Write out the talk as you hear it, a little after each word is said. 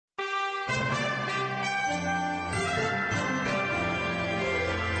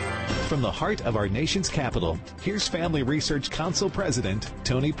From the heart of our nation's capital, here's Family Research Council President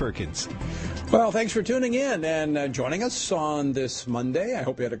Tony Perkins. Well, thanks for tuning in and joining us on this Monday. I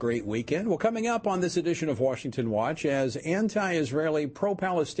hope you had a great weekend. Well, coming up on this edition of Washington Watch, as anti-Israeli,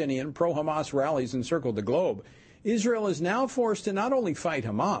 pro-Palestinian, pro-Hamas rallies encircle the globe, Israel is now forced to not only fight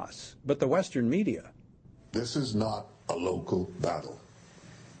Hamas, but the Western media. This is not a local battle.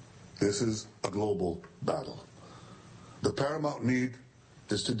 This is a global battle. The paramount need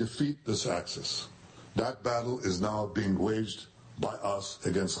is to defeat this axis. That battle is now being waged by us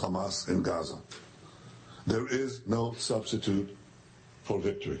against Hamas in Gaza. There is no substitute for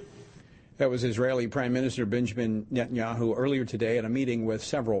victory. That was Israeli Prime Minister Benjamin Netanyahu earlier today at a meeting with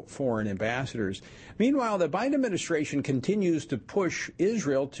several foreign ambassadors. Meanwhile, the Biden administration continues to push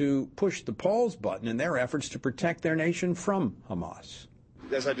Israel to push the pause button in their efforts to protect their nation from Hamas.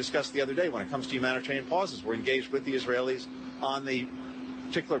 As I discussed the other day, when it comes to humanitarian pauses, we're engaged with the Israelis on the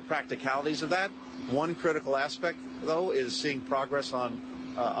particular practicalities of that. One critical aspect, though, is seeing progress on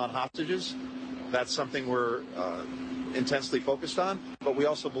hostages. That's something we're intensely focused on, but we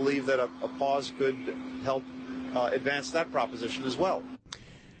also believe that a pause could help advance that proposition as well.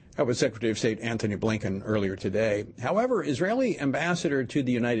 That was Secretary of State Antony Blinken earlier today. However, Israeli ambassador to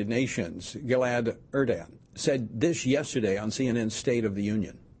the United Nations, Gilad Erdan, said this yesterday on CNN's State of the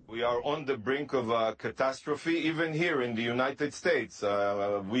Union. We are on the brink of a catastrophe, even here in the United States.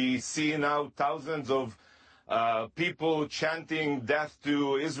 We see now thousands of people chanting death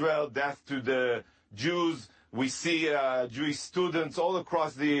to Israel, death to the Jews. We see Jewish students all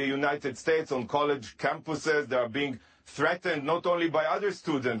across the United States on college campuses. They are being threatened not only by other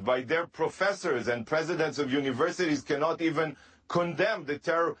students, by their professors, and presidents of universities cannot even condemn the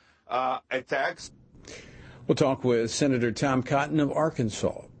terror attacks. We'll talk with Senator Tom Cotton of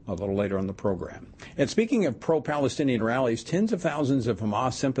Arkansas a little later on the program. And speaking of pro-Palestinian rallies, tens of thousands of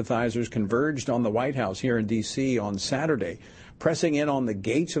Hamas sympathizers converged on the White House here in D.C. on Saturday, pressing in on the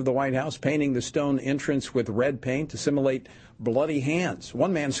gates of the White House, painting the stone entrance with red paint to simulate bloody hands.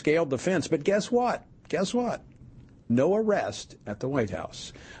 One man scaled the fence, but guess what? No arrest at the White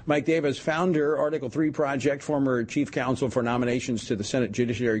House. Mike Davis, founder, Article 3 Project, former chief counsel for nominations to the Senate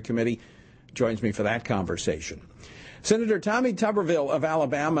Judiciary Committee, joins me for that conversation. Senator Tommy Tuberville of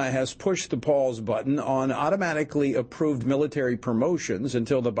Alabama has pushed the pause button on automatically approved military promotions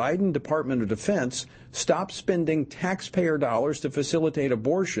until the Biden Department of Defense stops spending taxpayer dollars to facilitate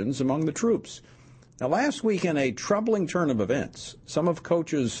abortions among the troops. Now, last week, in a troubling turn of events, some of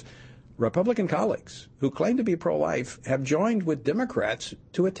Coach's Republican colleagues who claim to be pro-life have joined with Democrats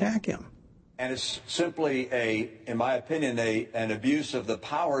to attack him. And it's simply in my opinion, an abuse of the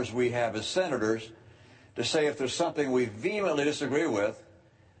powers we have as senators to say if there's something we vehemently disagree with,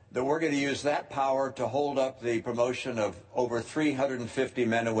 that we're going to use that power to hold up the promotion of over 350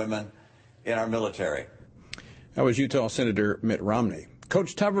 men and women in our military. That was Utah Senator Mitt Romney.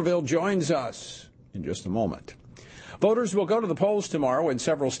 Coach Tuberville joins us in just a moment. Voters will go to the polls tomorrow in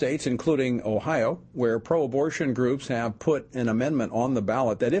several states, including Ohio, where pro-abortion groups have put an amendment on the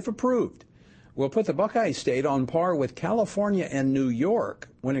ballot that, if approved, will put the Buckeye State on par with California and New York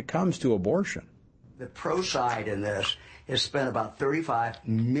when it comes to abortion. The pro side in this has spent about $35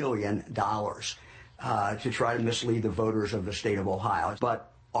 million to try to mislead the voters of the state of Ohio.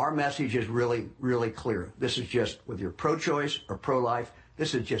 But our message is really, really clear. This is just, whether you're pro-choice or pro-life,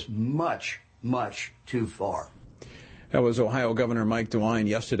 this is just much, much too far. That was Ohio Governor Mike DeWine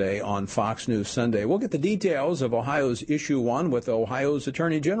yesterday on Fox News Sunday. We'll get the details of Ohio's Issue 1 with Ohio's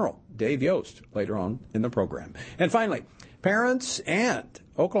Attorney General, Dave Yost, later on in the program. And finally, parents and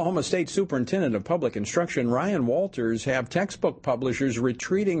Oklahoma State Superintendent of Public Instruction Ryan Walters have textbook publishers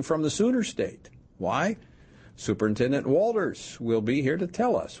retreating from the Sooner State. Why? Superintendent Walters will be here to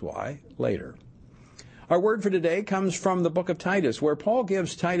tell us why later. Our word for today comes from the book of Titus, where Paul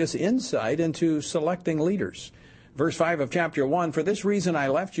gives Titus insight into selecting leaders. Verse 5 of chapter 1, "For this reason I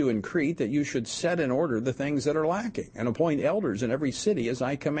left you in Crete, that you should set in order the things that are lacking, and appoint elders in every city as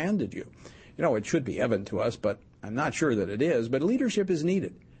I commanded you." You know, it should be evident to us, but I'm not sure that it is. But leadership is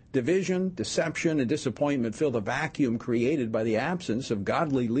needed. Division, deception, and disappointment fill the vacuum created by the absence of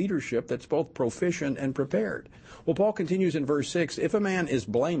godly leadership that's both proficient and prepared. Well, Paul continues in verse 6, "If a man is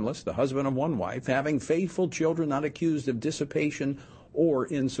blameless, the husband of one wife, having faithful children, not accused of dissipation or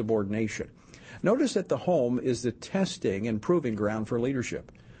insubordination." Notice that the home is the testing and proving ground for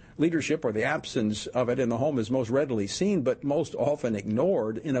leadership. Leadership, or the absence of it in the home, is most readily seen, but most often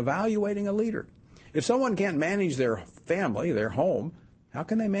ignored in evaluating a leader. If someone can't manage their family, their home, how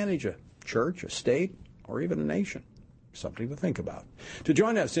can they manage a church, a state, or even a nation? Something to think about. To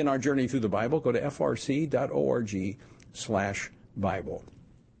join us in our journey through the Bible, go to frc.org/Bible.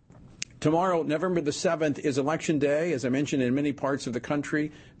 Tomorrow, November the 7th, is Election Day. As I mentioned, in many parts of the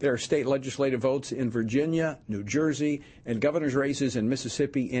country, there are state legislative votes in Virginia, New Jersey, and governor's races in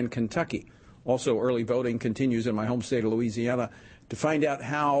Mississippi and Kentucky. Also, early voting continues in my home state of Louisiana. To find out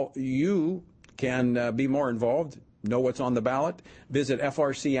how you can be more involved, know what's on the ballot, visit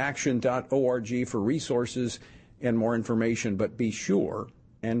frcaction.org for resources and more information, but be sure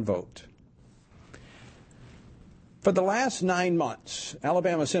and vote. For the last 9 months,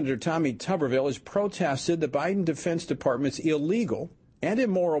 Alabama Senator Tommy Tuberville has protested the Biden Defense Department's illegal and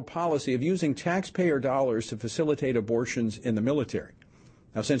immoral policy of using taxpayer dollars to facilitate abortions in the military.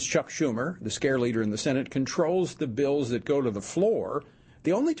 Now, since Chuck Schumer, the scare leader in the Senate, controls the bills that go to the floor,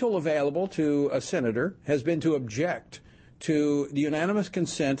 the only tool available to a senator has been to object to the unanimous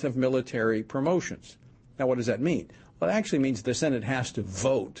consent of military promotions. Now, what does that mean? Well, it actually means the Senate has to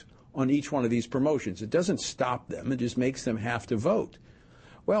vote on each one of these promotions. It doesn't stop them. It just makes them have to vote.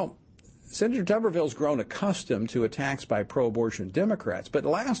 Well, Senator Tuberville's grown accustomed to attacks by pro-abortion Democrats, but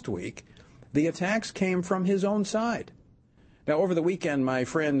last week, the attacks came from his own side. Now, over the weekend, my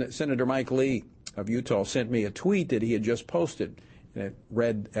friend Senator Mike Lee of Utah sent me a tweet that he had just posted. And it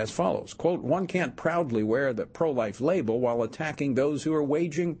read as follows, quote, "One can't proudly wear the pro-life label while attacking those who are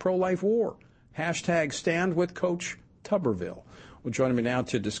waging pro-life war. Hashtag stand with Coach Tuberville." Well, joining me now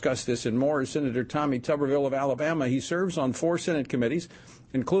to discuss this and more is Senator Tommy Tuberville of Alabama. He serves on 4 Senate committees,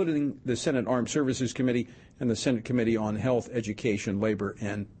 including the Senate Armed Services Committee and the Senate Committee on Health, Education, Labor,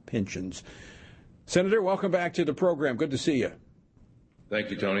 and Pensions. Senator, welcome back to the program. Good to see you. Thank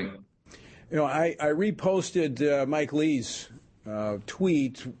you, Tony. You know, I reposted Mike Lee's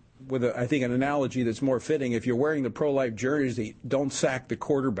tweet with, I think, an analogy that's more fitting. If you're wearing the pro-life jersey, don't sack the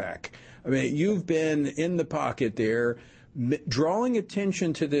quarterback. I mean, you've been in the pocket there, drawing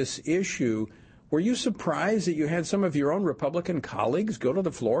attention to this issue. Were you surprised that you had some of your own Republican colleagues go to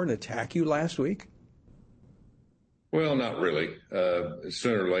the floor and attack you last week? Well, not really.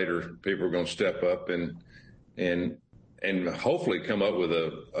 Sooner or later, people are going to step up and hopefully come up with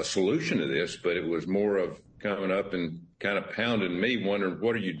a solution to this. But it was more of coming up and kind of pounding me, wondering,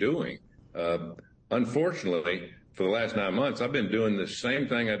 what are you doing? Unfortunately, for the last 9 months, I've been doing the same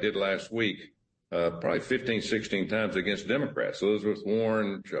thing I did last week, probably 15, 16 times against Democrats. Elizabeth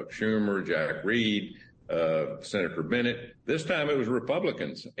Warren, Chuck Schumer, Jack Reed, Senator Bennett. This time it was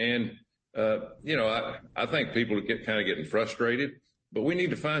Republicans. And, I think people get kind of getting frustrated, but we need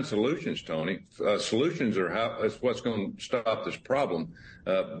to find solutions, Tony. Solutions are is what's going to stop this problem.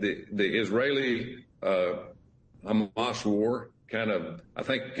 The Israeli Hamas war kind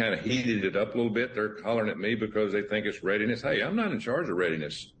of heated it up a little bit. They're hollering at me because they think it's readiness. Hey, I'm not in charge of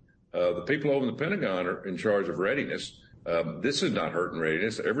readiness. The people over in the Pentagon are in charge of readiness. This is not hurting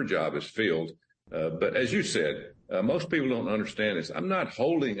readiness. Every job is filled. But as you said, most people don't understand this. I'm not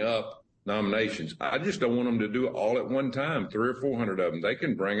holding up nominations. I just don't want them to do it all at one time, 300 or 400 of them. They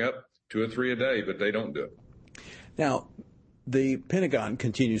can bring up 2 or 3 a day, but they don't do it. Now, the Pentagon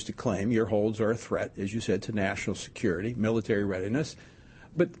continues to claim your holds are a threat, as you said, to national security, military readiness.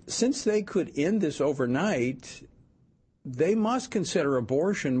 But since they could end this overnight, they must consider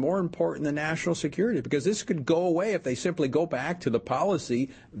abortion more important than national security, because this could go away if they simply go back to the policy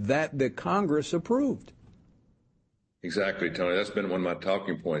that the Congress approved. Exactly, Tony. That's been one of my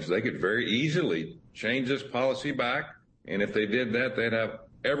talking points. They could very easily change this policy back, and if they did that, they'd have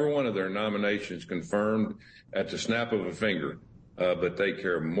every one of their nominations confirmed at the snap of a finger. But they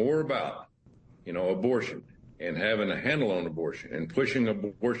care more about, abortion and having a handle on abortion and pushing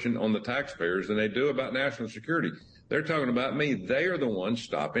abortion on the taxpayers than they do about national security. They're talking about me. They are the ones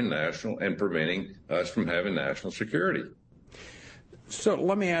stopping national and preventing us from having national security. So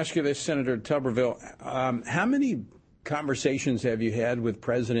let me ask you this, Senator Tuberville. How many conversations have you had with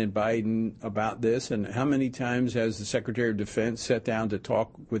President Biden about this, and how many times has the Secretary of Defense sat down to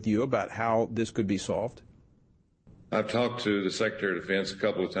talk with you about how this could be solved? I've talked to the Secretary of Defense a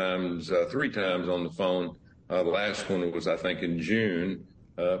couple of times, 3 times on the phone. The last one was, I think, in June,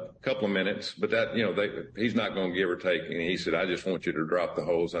 a couple of minutes. But that, he's not going to give or take. And he said, I just want you to drop the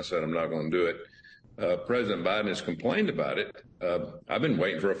hose. I said, I'm not going to do it. President Biden has complained about it. I've been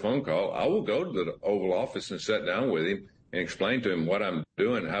waiting for a phone call. I will go to the Oval Office and sit down with him and explain to him what I'm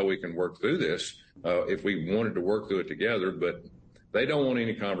doing, how we can work through this, if we wanted to work through it together. But they don't want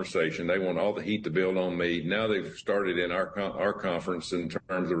any conversation. They want all the heat to build on me. Now they've started in our conference in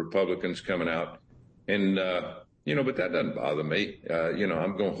terms of Republicans coming out. And, but that doesn't bother me.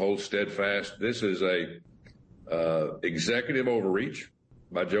 I'm going to hold steadfast. This is a executive overreach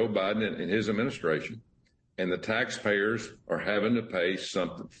by Joe Biden and his administration. and the taxpayers are having to pay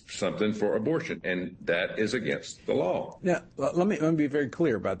something for abortion, and that is against the law. Now, let me be very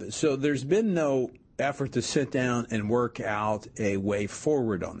clear about this. So there's been no effort to sit down and work out a way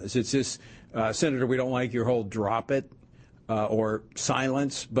forward on this. It's just, Senator, we don't like your whole drop it or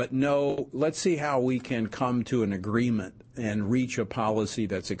silence, but no, let's see how we can come to an agreement and reach a policy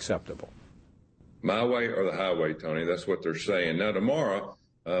that's acceptable. My way or the highway, Tony. That's what they're saying. Now, tomorrow,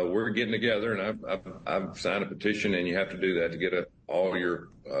 we're getting together, and I've signed a petition, and you have to do that to get all your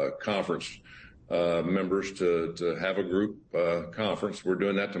conference members to have a group conference. We're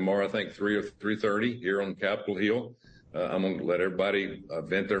doing that tomorrow, I think 3 or 3:30 here on Capitol Hill. I'm going to let everybody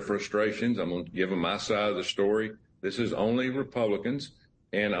vent their frustrations. I'm going to give them my side of the story. This is only Republicans,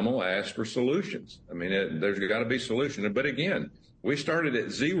 and I'm going to ask for solutions. I mean, there's got to be solutions. But again, we started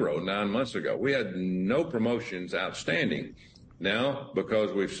at 0 9 months ago. We had no promotions outstanding. Now,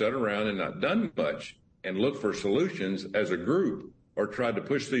 because we've sat around and not done much and looked for solutions as a group or tried to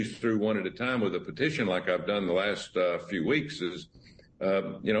push these through one at a time with a petition like I've done the last few weeks is,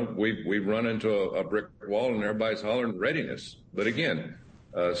 we've run into a brick wall and everybody's hollering readiness. But again,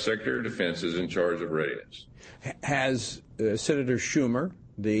 Secretary of Defense is in charge of readiness. Has Senator Schumer,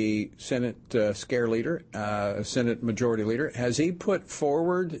 the Senate scare leader, Senate Majority Leader, has he put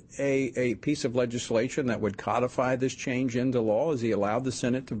forward a piece of legislation that would codify this change into law? Has he allowed the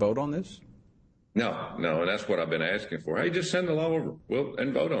Senate to vote on this? No, and that's what I've been asking for. Hey, just send the law over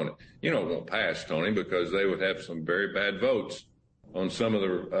and vote on it. It won't pass, Tony, because they would have some very bad votes on some of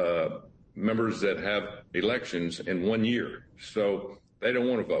the members that have elections in 1 year. So they don't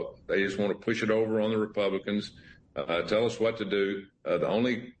want to vote. They just want to push it over on the Republicans, tell us what to do. The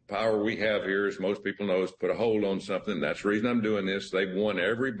only power we have here, as most people know, is put a hold on something. That's the reason I'm doing this. They've won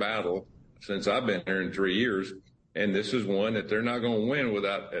every battle since I've been here in 3 years. And this is one that they're not going to win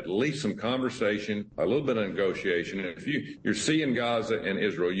without at least some conversation, a little bit of negotiation. And if you're seeing Gaza and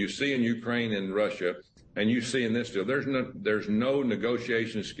Israel, you see in Ukraine and Russia, and you see in this deal, there's no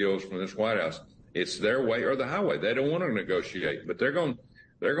negotiation skills from this White House. It's their way or the highway. They don't want to negotiate, but they're going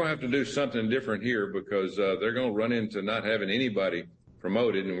to have to do something different here because they're going to run into not having anybody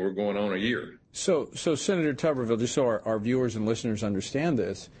promoted, and we're going on a year. So Senator Tuberville, just so our viewers and listeners understand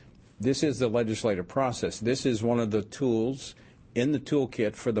this is the legislative process. This is one of the tools in the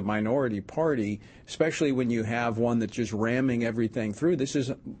toolkit for the minority party, especially when you have one that's just ramming everything through. This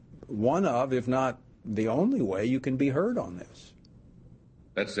is one of, if not the only way you can be heard on this.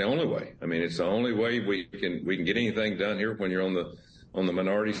 That's the only way. I mean, it's the only way we can get anything done here when you're on the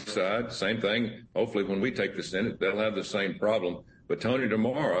minority side. Same thing. Hopefully when we take the Senate, they'll have the same problem. But Tony,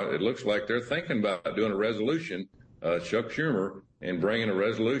 tomorrow, it looks like they're thinking about doing a resolution, Chuck Schumer, and bringing a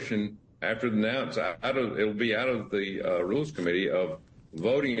resolution after it'll be out of the Rules Committee of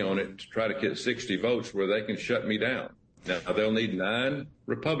voting on it to try to get 60 votes where they can shut me down. Now, they'll need 9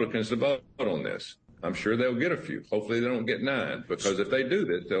 Republicans to vote on this. I'm sure they'll get a few. Hopefully they don't get 9, because if they do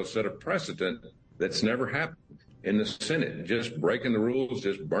this, they'll set a precedent that's never happened in the Senate, just breaking the rules,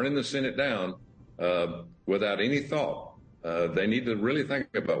 just burning the Senate down without any thought. They need to really think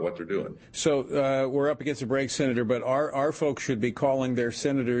about what they're doing. So we're up against a break, Senator, but our folks should be calling their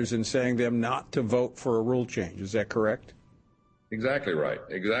senators and saying them not to vote for a rule change. Is that correct? Exactly right.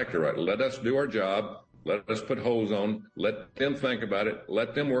 Exactly right. Let us do our job. Let us put holes on. Let them think about it.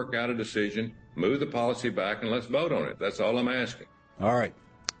 Let them work out a decision. Move the policy back, and let's vote on it. That's all I'm asking. All right.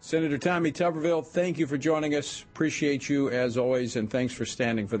 Senator Tommy Tuberville, thank you for joining us. Appreciate you, as always, and thanks for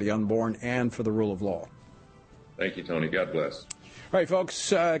standing for the unborn and for the rule of law. Thank you, Tony. God bless. All right, folks,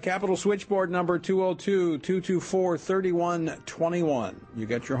 Capitol Switchboard number 202-224-3121. You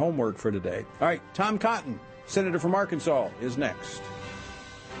got your homework for today. All right, Tom Cotton, Senator from Arkansas, is next.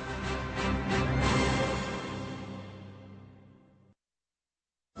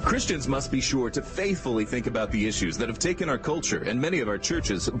 Christians must be sure to faithfully think about the issues that have taken our culture and many of our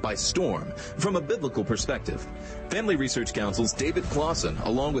churches by storm from a biblical perspective. Family Research Council's David Clausen,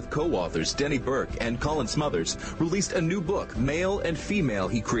 along with co-authors Denny Burke and Colin Smothers, released a new book, Male and Female,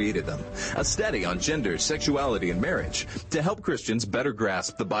 He Created Them, a study on gender, sexuality, and marriage to help Christians better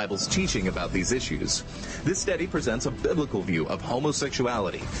grasp the Bible's teaching about these issues. This study presents a biblical view of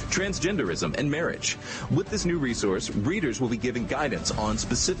homosexuality, transgenderism, and marriage. With this new resource, readers will be given guidance on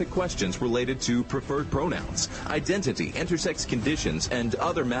specific specific questions related to preferred pronouns, identity, intersex conditions, and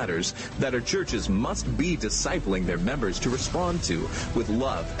other matters that our churches must be discipling their members to respond to with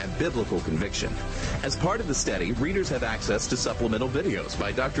love and biblical conviction. As part of the study, readers have access to supplemental videos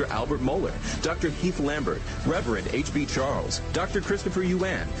by Dr. Albert Mohler, Dr. Heath Lambert, Reverend H.B. Charles, Dr. Christopher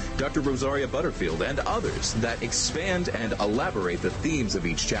Yuan, Dr. Rosaria Butterfield, and others that expand and elaborate the themes of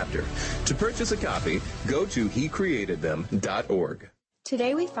each chapter. To purchase a copy, go to hecreatedthem.org.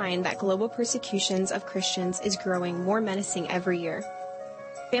 Today we find that global persecutions of Christians is growing more menacing every year.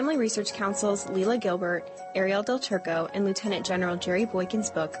 Family Research Council's Leila Gilbert, Ariel Del Turco, and Lieutenant General Jerry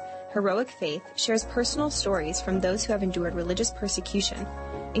Boykin's book, Heroic Faith, shares personal stories from those who have endured religious persecution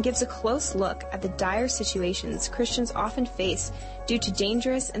and gives a close look at the dire situations Christians often face due to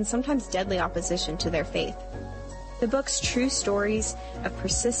dangerous and sometimes deadly opposition to their faith. The book's true stories of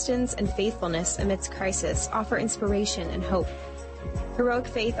persistence and faithfulness amidst crisis offer inspiration and hope. Heroic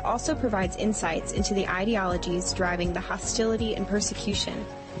Faith also provides insights into the ideologies driving the hostility and persecution,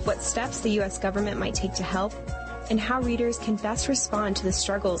 what steps the U.S. government might take to help, and how readers can best respond to the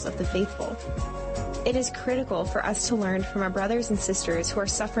struggles of the faithful. It is critical for us to learn from our brothers and sisters who are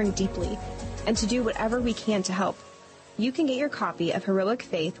suffering deeply and to do whatever we can to help. You can get your copy of Heroic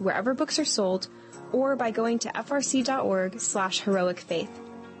Faith wherever books are sold or by going to frc.org/heroicfaith.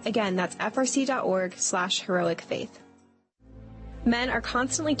 Again, that's frc.org/heroicfaith. Men are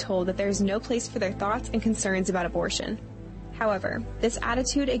constantly told that there is no place for their thoughts and concerns about abortion. However, this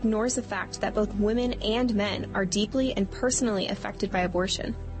attitude ignores the fact that both women and men are deeply and personally affected by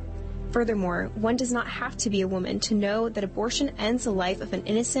abortion. Furthermore, one does not have to be a woman to know that abortion ends the life of an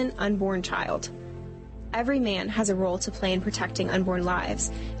innocent, unborn child. Every man has a role to play in protecting unborn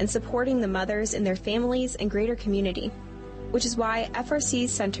lives and supporting the mothers in their families and greater community, which is why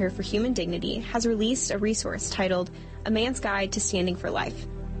FRC's Center for Human Dignity has released a resource titled A Man's Guide to Standing for Life.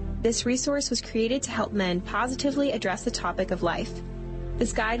 This resource was created to help men positively address the topic of life.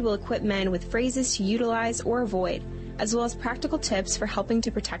 This guide will equip men with phrases to utilize or avoid, as well as practical tips for helping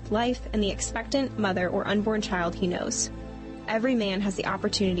to protect life and the expectant mother or unborn child he knows. Every man has the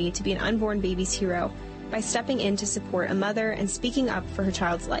opportunity to be an unborn baby's hero by stepping in to support a mother and speaking up for her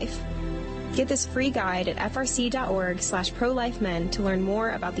child's life. Get this free guide at frc.org/prolifemen to learn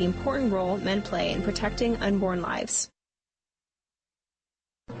more about the important role men play in protecting unborn lives.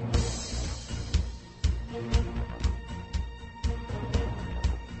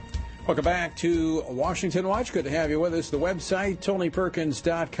 Welcome back to Washington Watch. Good to have you with us. The website,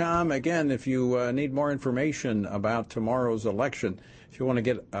 TonyPerkins.com. Again, if you need more information about tomorrow's election, if you want to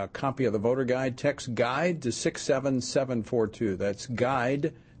get a copy of the voter guide, text GUIDE to 67742. That's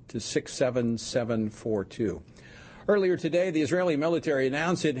GUIDE to 67742. Earlier today, the Israeli military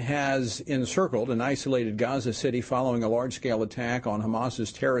announced it has encircled and isolated Gaza City following a large-scale attack on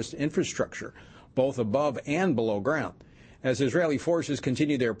Hamas's terrorist infrastructure, both above and below ground. As Israeli forces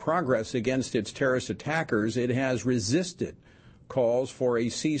continue their progress against its terrorist attackers, it has resisted calls for a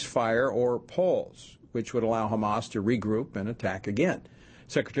ceasefire or pause, which would allow Hamas to regroup and attack again.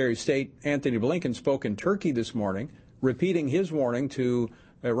 Secretary of State Antony Blinken spoke in Turkey this morning, repeating his warning to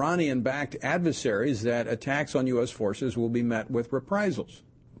Iranian-backed adversaries that attacks on U.S. forces will be met with reprisals.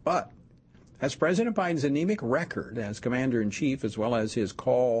 But as President Biden's anemic record as commander-in-chief, as well as his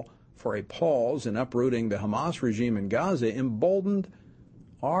call for a pause in uprooting the Hamas regime in Gaza, emboldened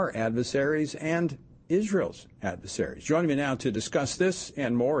our adversaries and Israel's adversaries. Joining me now to discuss this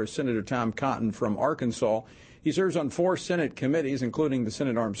and more is Senator Tom Cotton from Arkansas. He serves on 4 Senate committees, including the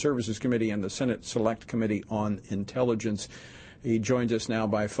Senate Armed Services Committee and the Senate Select Committee on Intelligence. He joins us now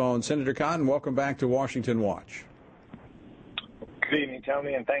by phone. Senator Cotton, welcome back to Washington Watch. Good evening,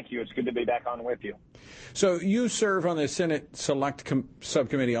 Tony, and thank you. It's good to be back on with you. So you serve on the Senate Select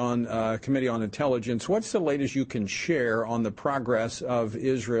Subcommittee on Committee on Intelligence. What's the latest you can share on the progress of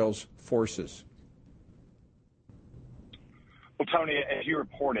Israel's forces? Well, Tony, as you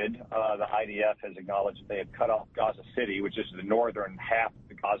reported, the IDF has acknowledged they have cut off Gaza City, which is the northern half of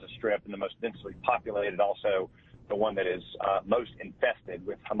the Gaza Strip and the most densely populated, also the one that is most infested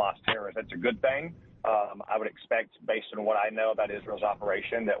with Hamas terrorists. That's a good thing. I would expect, based on what I know about Israel's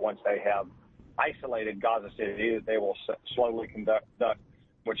operation, that once they have isolated Gaza City, that they will slowly conduct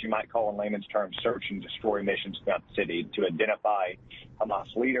what you might call in layman's terms search and destroy missions throughout the city to identify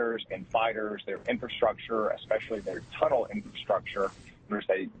Hamas leaders and fighters, their infrastructure, especially their tunnel infrastructure, which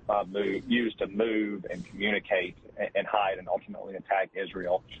they use to move and communicate and hide and ultimately attack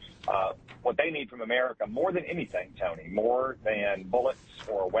Israel. What they need from America, more than anything, Tony, more than bullets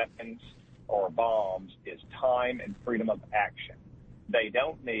or weapons or bombs, is time and freedom of action. They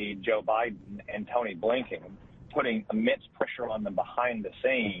don't need Joe Biden and Tony Blinken putting immense pressure on them behind the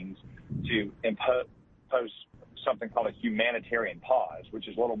scenes to impose something called a humanitarian pause, which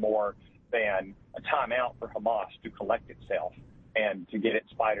is little more than a timeout for Hamas to collect itself and to get its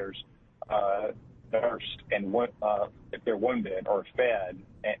fighters nursed and if they're wounded, or fed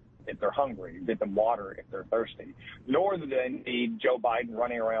if they're hungry, get them water if they're thirsty. Nor do they need Joe Biden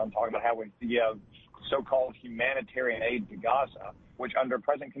running around talking about how we give so-called humanitarian aid to Gaza, which under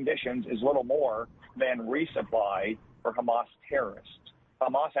present conditions is little more than resupply for Hamas terrorists.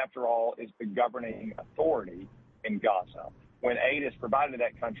 Hamas, after all, is the governing authority in Gaza. When aid is provided to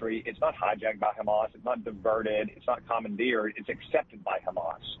that country, it's not hijacked by Hamas, it's not diverted, it's not commandeered, it's accepted by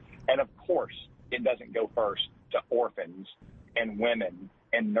Hamas. And of course, it doesn't go first to orphans and women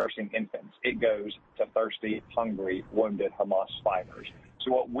and nursing infants. It goes to thirsty, hungry, wounded Hamas fighters.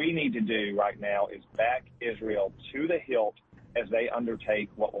 So what we need to do right now is back Israel to the hilt as they undertake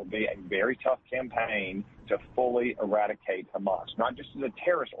what will be a very tough campaign to fully eradicate Hamas, not just as a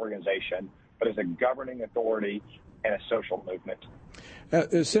terrorist organization, but as a governing authority and a social movement.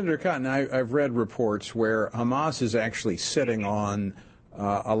 Senator Cotton, I've read reports where Hamas is actually sitting on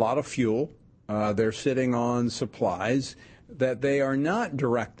a lot of fuel. They're sitting on supplies that they are not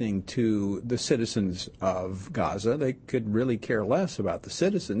directing to the citizens of Gaza. They could really care less about the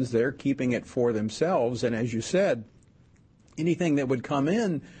citizens. They're keeping it for themselves. And as you said, anything that would come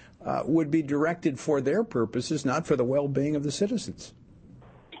in would be directed for their purposes, not for the well-being of the citizens.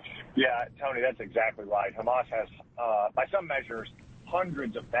 Yeah, Tony, that's exactly right. Hamas has, by some measures,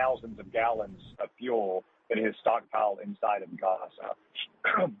 hundreds of thousands of gallons of fuel that it has stockpiled inside of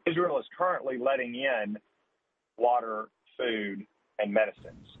Gaza. Israel is currently letting in water, food, and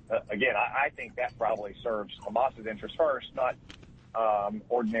medicines. Again, I think that probably serves Hamas's interests first, not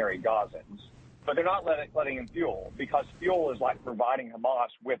ordinary Gazans. But they're not letting in fuel, because fuel is like providing Hamas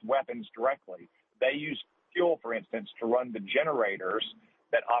with weapons directly. They use fuel, for instance, to run the generators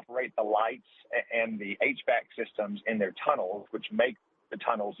that operate the lights and the HVAC systems in their tunnels, which make the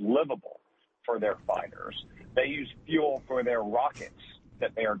tunnels livable for their fighters. They use fuel for their rockets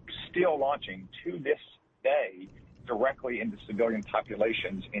that they are still launching to this day directly into civilian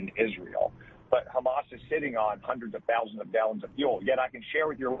populations in Israel. But Hamas is sitting on hundreds of thousands of gallons of fuel. Yet I can share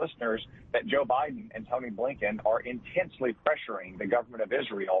with your listeners that Joe Biden and Tony Blinken are intensely pressuring the government of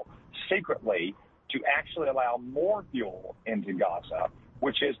Israel secretly to actually allow more fuel into Gaza,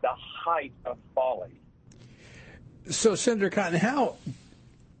 which is the height of folly. So, Senator Cotton, how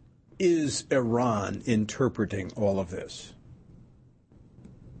is Iran interpreting all of this?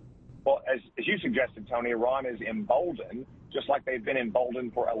 Well, as you suggested, Tony, Iran is emboldened, just like they've been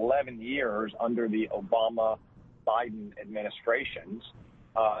emboldened for 11 years under the Obama-Biden administrations.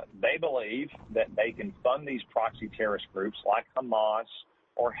 They believe that they can fund these proxy terrorist groups like Hamas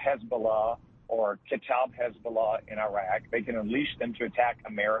or Hezbollah or Kataib Hezbollah in Iraq. They can unleash them to attack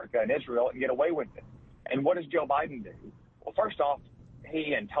America and Israel and get away with it. And what does Joe Biden do? Well, first off,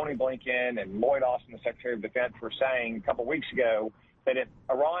 he and Tony Blinken and Lloyd Austin, the Secretary of Defense, were saying a couple weeks ago that if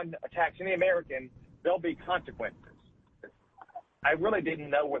Iran attacks any American, there'll be consequences. I really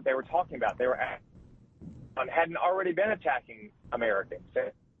didn't know what they were talking about. They were hadn't already been attacking Americans.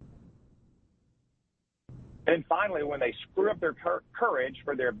 And finally, when they screw up their courage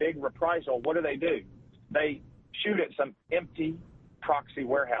for their big reprisal, what do? They shoot at some empty proxy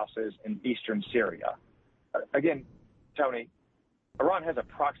warehouses in eastern Syria. Again, Tony, Iran has a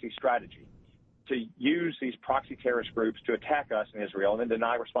proxy strategy to use these proxy terrorist groups to attack us in Israel and then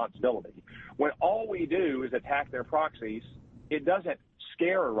deny responsibility. When all we do is attack their proxies, it doesn't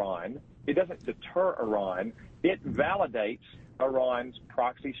scare Iran. It doesn't deter Iran. It validates Iran's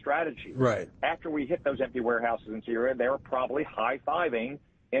proxy strategy. Right. After we hit those empty warehouses in Syria, they were probably high-fiving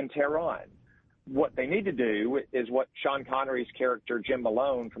in Tehran. What they need to do is what Sean Connery's character Jim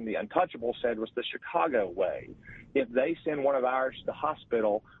Malone from The Untouchable said was the Chicago way. If they send one of ours to the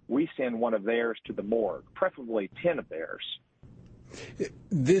hospital, we send one of theirs to the morgue, preferably 10 of theirs.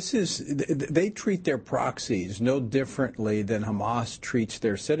 They treat their proxies no differently than Hamas treats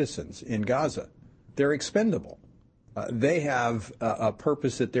their citizens in Gaza. They're expendable. They have a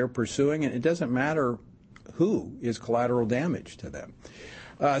purpose that they're pursuing, and it doesn't matter who is collateral damage to them.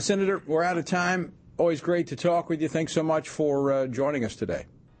 Senator, we're out of time. Always great to talk with you. Thanks so much for joining us today.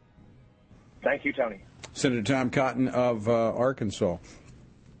 Thank you, Tony. Senator Tom Cotton of Arkansas.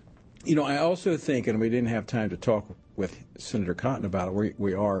 You know, I also think, and we didn't have time to talk with Senator Cotton about it,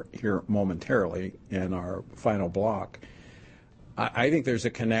 we are here momentarily in our final block. I think there's a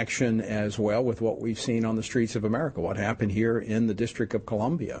connection as well with what we've seen on the streets of America, what happened here in the District of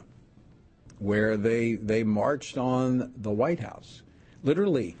Columbia, where they marched on the White House,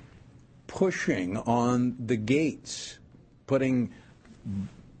 literally pushing on the gates, putting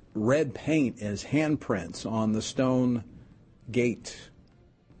red paint as handprints on the stone gate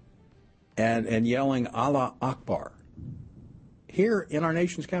and yelling Allah Akbar. Here in our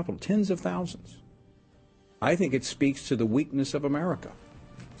nation's capital, tens of thousands. I think it speaks to the weakness of America.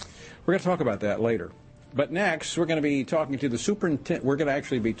 We're going to talk about that later. But next, we're going to be talking to the superintendent. We're going to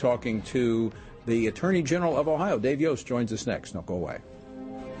actually be talking to the Attorney General of Ohio. Dave Yost joins us next. Don't go away.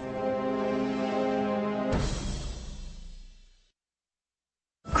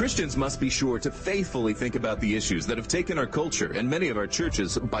 Christians must be sure to faithfully think about the issues that have taken our culture and many of our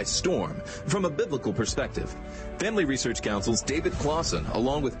churches by storm from a biblical perspective. Family Research Council's David Clausen,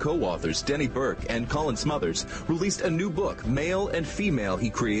 along with co-authors Denny Burke and Colin Smothers, released a new book, Male and Female,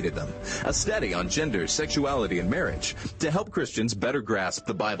 He Created Them, a study on gender, sexuality, and marriage to help Christians better grasp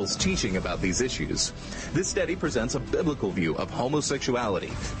the Bible's teaching about these issues. This study presents a biblical view of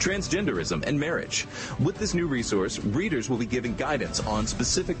homosexuality, transgenderism, and marriage. With this new resource, readers will be given guidance on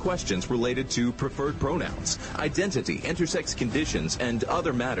specific questions related to preferred pronouns, identity, intersex conditions, and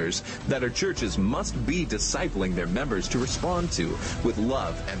other matters that our churches must be discipling their members to respond to with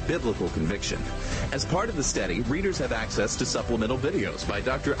love and biblical conviction. As part of the study, readers have access to supplemental videos by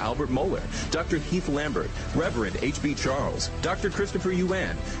Dr. Albert Mohler, Dr. Heath Lambert, Reverend H.B. Charles, Dr. Christopher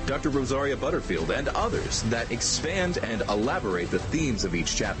Yuan, Dr. Rosaria Butterfield, and others that expand and elaborate the themes of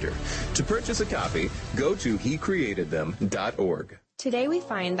each chapter. To purchase a copy, go to HeCreatedThem.org. Today we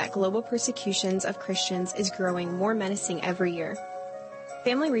find that global persecutions of Christians is growing more menacing every year.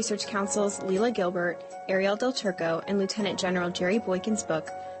 Family Research Council's Leila Gilbert, Ariel Del Turco, and Lieutenant General Jerry Boykin's book,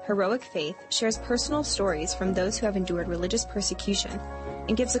 Heroic Faith, shares personal stories from those who have endured religious persecution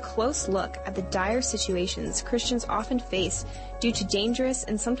and gives a close look at the dire situations Christians often face due to dangerous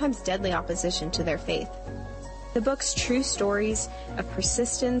and sometimes deadly opposition to their faith. The book's true stories of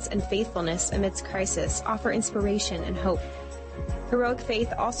persistence and faithfulness amidst crisis offer inspiration and hope. Heroic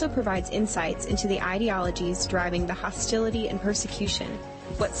Faith also provides insights into the ideologies driving the hostility and persecution,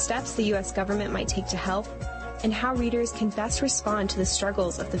 what steps the U.S. government might take to help, and how readers can best respond to the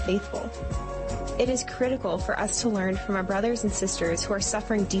struggles of the faithful. It is critical for us to learn from our brothers and sisters who are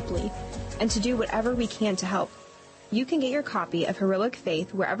suffering deeply and to do whatever we can to help. You can get your copy of Heroic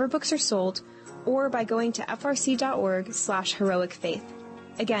Faith wherever books are sold or by going to frc.org/heroicfaith.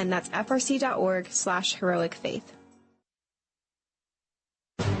 Again, that's frc.org/heroicfaith.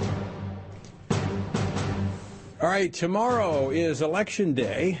 All right, tomorrow is Election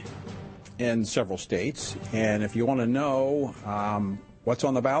Day in several states, and if you want to know what's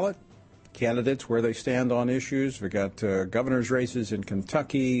on the ballot, candidates, where they stand on issues, we've got governor's races in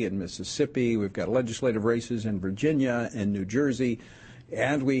Kentucky and Mississippi, we've got legislative races in Virginia and New Jersey,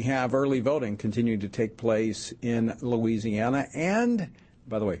 and we have early voting continuing to take place in Louisiana. And,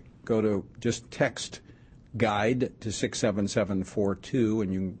 by the way, go to just text guide to 67742,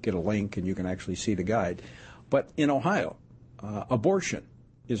 and you can get a link and you can actually see the guide. But in Ohio, abortion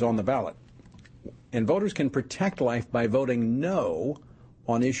is on the ballot. And voters can protect life by voting no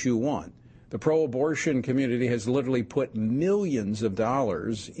on issue 1. The pro-abortion community has literally put millions of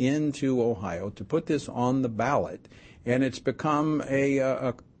dollars into Ohio to put this on the ballot. And it's become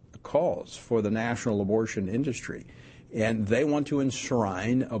a cause for the national abortion industry. And they want to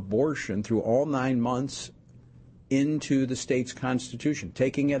enshrine abortion through all 9 months into the state's constitution,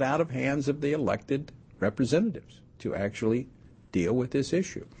 taking it out of hands of the elected representatives to actually deal with this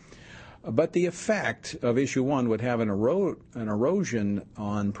issue. But the effect of issue 1 would have an erosion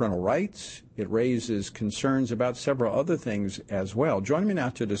on parental rights. It raises concerns about several other things as well. Joining me now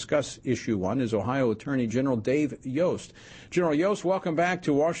to discuss issue 1 is Ohio Attorney General Dave Yost. General Yost, welcome back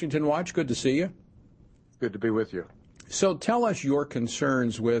to Washington Watch. Good to see you. Good to be with you. So tell us your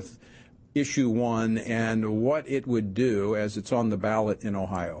concerns with issue 1 and what it would do as it's on the ballot in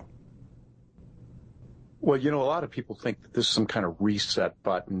Ohio. Well, a lot of people think that this is some kind of reset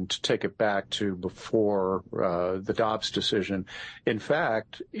button to take it back to before the Dobbs decision. In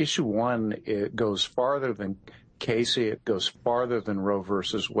fact, issue 1, it goes farther than Casey. It goes farther than Roe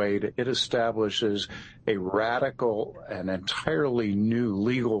versus Wade. It establishes a radical and entirely new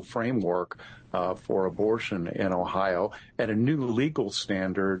legal framework for abortion in Ohio and a new legal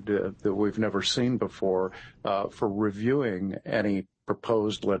standard that we've never seen before for reviewing any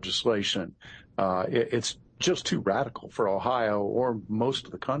proposed legislation. It's just too radical for Ohio or most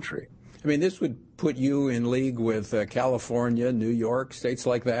of the country. I mean, this would put you in league with California, New York, states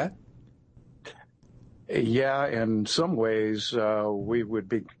like that? Yeah, in some ways, we would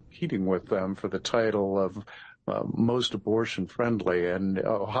be competing with them for the title of most abortion friendly, and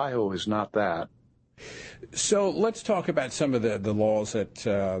Ohio is not that. So let's talk about some of the laws that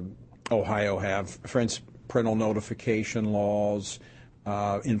Ohio have. For instance, parental notification laws,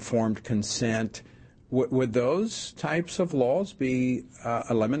 informed consent. Would those types of laws be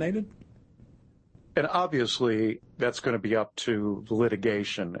eliminated? And obviously, that's going to be up to the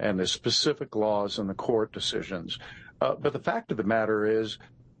litigation and the specific laws and the court decisions. But the fact of the matter is,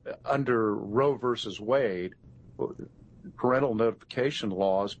 under Roe versus Wade, parental notification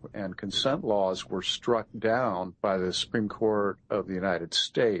laws and consent laws were struck down by the Supreme Court of the United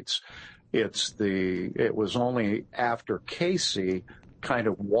States. It was only after Casey kind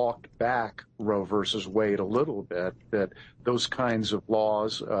of walked back Roe versus Wade a little bit that those kinds of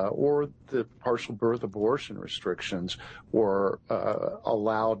laws or the partial birth abortion restrictions were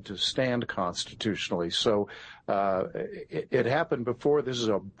allowed to stand constitutionally. So it happened before. This is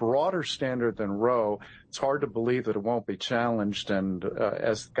a broader standard than Roe. It's hard to believe that it won't be challenged. And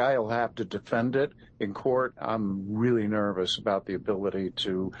as the guy will have to defend it in court, I'm really nervous about the ability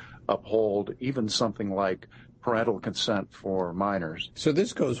to uphold even something like parental consent for minors. So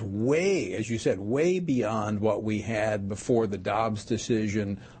this goes way, as you said, way beyond what we had before the Dobbs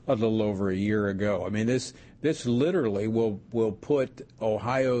decision a little over a year ago. I mean, this literally will put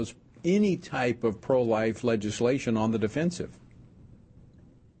Ohio's any type of pro-life legislation on the defensive.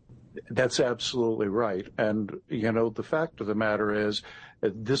 That's absolutely right. And, the fact of the matter is,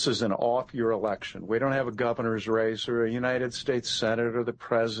 this is an off-year election. We don't have a governor's race or a United States Senate or the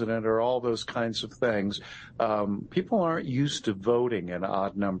president or all those kinds of things. People aren't used to voting in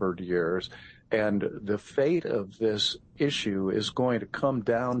odd-numbered years. And the fate of this issue is going to come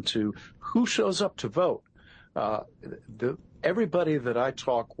down to who shows up to vote. Everybody that I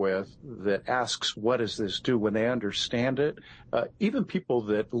talk with that asks, what does this do, when they understand it, even people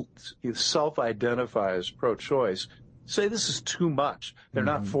that self-identify as pro-choice say this is too much. They're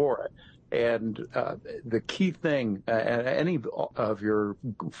not for it. And the key thing, any of your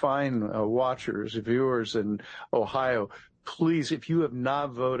fine watchers, viewers in Ohio, please, if you have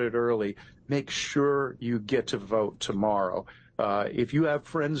not voted early, make sure you get to vote tomorrow. If you have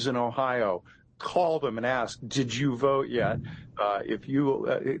friends in Ohio, call them and ask, did you vote yet? If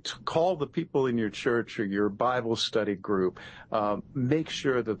you call the people in your church or your Bible study group, make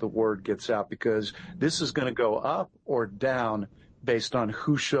sure that the word gets out, because this is going to go up or down based on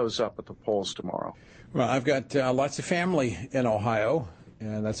who shows up at the polls tomorrow. Well, I've got lots of family in Ohio,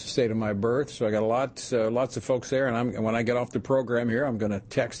 and that's the state of my birth. So I got lots of folks there, and when I get off the program here, I'm going to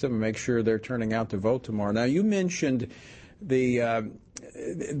text them and make sure they're turning out to vote tomorrow. Now, you mentioned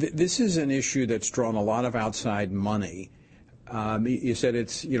this is an issue that's drawn a lot of outside money. You said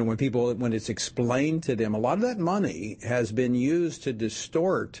it's, when it's explained to them, a lot of that money has been used to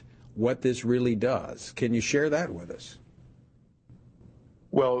distort what this really does. Can you share that with us?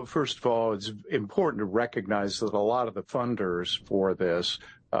 Well, first of all, it's important to recognize that a lot of the funders for this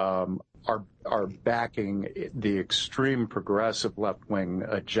are backing the extreme progressive left-wing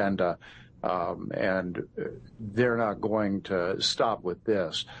agenda. And they're not going to stop with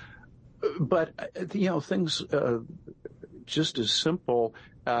this. But, things just as simple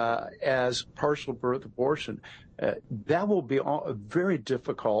as partial birth abortion, that will be very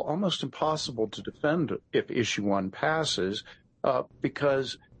difficult, almost impossible to defend if Issue 1 passes,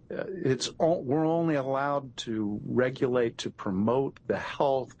 because we're only allowed to regulate to promote the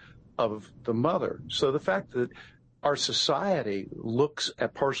health of the mother. So the fact that our society looks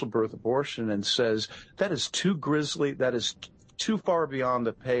at partial birth abortion and says, that is too grisly, that is too far beyond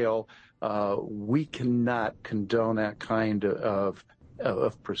the pale, we cannot condone that kind of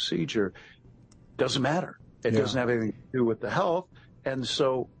procedure, doesn't matter. It doesn't have anything to do with the health. And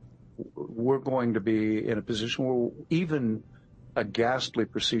so we're going to be in a position where even a ghastly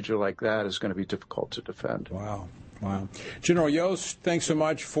procedure like that is going to be difficult to defend. Wow. General Yost, thanks so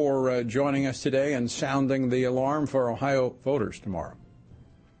much for joining us today and sounding the alarm for Ohio voters tomorrow.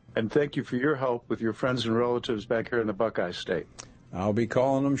 And thank you for your help with your friends and relatives back here in the Buckeye State. I'll be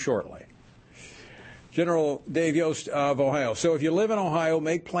calling them shortly. General Dave Yost of Ohio. So if you live in Ohio,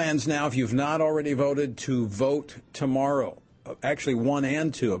 make plans now, if you've not already voted, to vote tomorrow. Actually, 1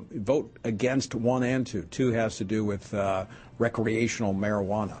 and 2. Vote against 1 and 2. 2 has to do with recreational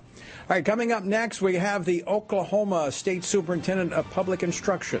marijuana. All right, coming up next, we have the Oklahoma State Superintendent of Public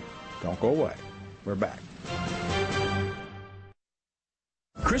Instruction. Don't go away. We're back.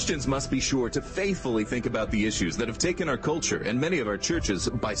 Christians must be sure to faithfully think about the issues that have taken our culture and many of our churches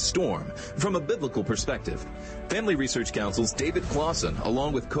by storm from a biblical perspective. Family Research Council's David Clausen,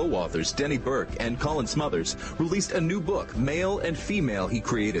 along with co-authors Denny Burke and Colin Smothers, released a new book, Male and Female, He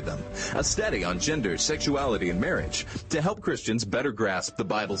Created Them, a study on gender, sexuality, and marriage to help Christians better grasp the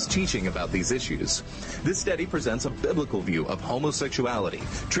Bible's teaching about these issues. This study presents a biblical view of homosexuality,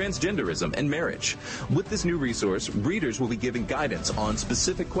 transgenderism, and marriage. With this new resource, readers will be given guidance on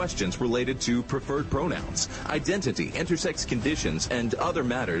specific questions related to preferred pronouns, identity, intersex conditions, and other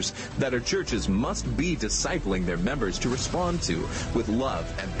matters that our churches must be discipling their members to respond to with love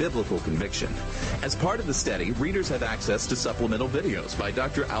and biblical conviction. As part of the study, readers have access to supplemental videos by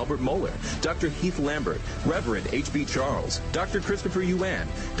Dr. Albert Mohler, Dr. Heath Lambert, Reverend H.B. Charles, Dr. Christopher Yuan,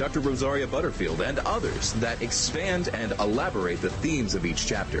 Dr. Rosaria Butterfield, and others that expand and elaborate the themes of each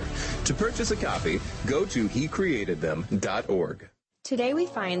chapter. To purchase a copy, go to HeCreatedThem.org. Today we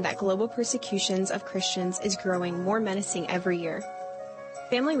find that global persecutions of Christians is growing more menacing every year.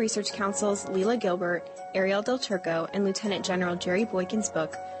 Family Research Council's Leila Gilbert, Ariel Del Turco, and Lieutenant General Jerry Boykin's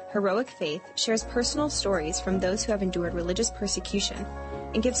book, Heroic Faith, shares personal stories from those who have endured religious persecution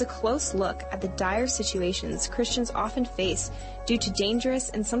and gives a close look at the dire situations Christians often face due to dangerous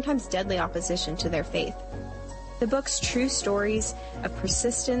and sometimes deadly opposition to their faith. The book's true stories of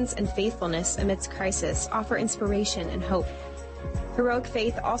persistence and faithfulness amidst crisis offer inspiration and hope. Heroic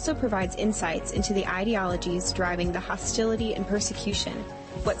Faith also provides insights into the ideologies driving the hostility and persecution,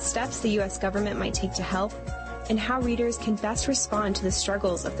 what steps the U.S. government might take to help, and how readers can best respond to the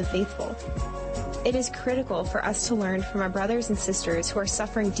struggles of the faithful. It is critical for us to learn from our brothers and sisters who are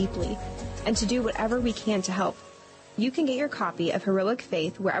suffering deeply and to do whatever we can to help. You can get your copy of Heroic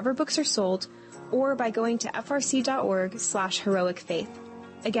Faith wherever books are sold or by going to frc.org/heroicfaith.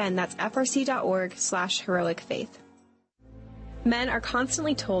 Again, that's frc.org/heroicfaith. Men are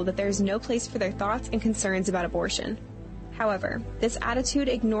constantly told that there is no place for their thoughts and concerns about abortion. However, this attitude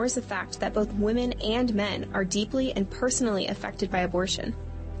ignores the fact that both women and men are deeply and personally affected by abortion.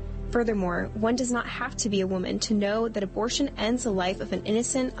 Furthermore, one does not have to be a woman to know that abortion ends the life of an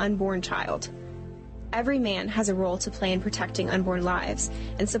innocent, unborn child. Every man has a role to play in protecting unborn lives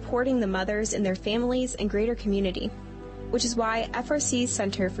and supporting the mothers in their families and greater community, which is why FRC's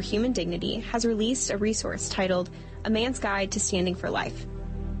Center for Human Dignity has released a resource titled A Man's Guide to Standing for Life.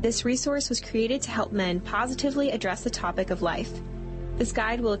 This resource was created to help men positively address the topic of life. This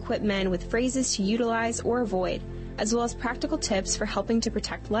guide will equip men with phrases to utilize or avoid, as well as practical tips for helping to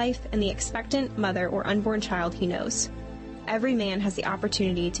protect life and the expectant mother or unborn child he knows. Every man has the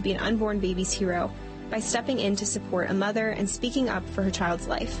opportunity to be an unborn baby's hero by stepping in to support a mother and speaking up for her child's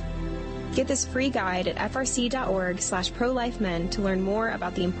life. Get this free guide at frc.org/prolifemen to learn more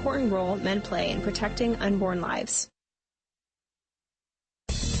about the important role men play in protecting unborn lives.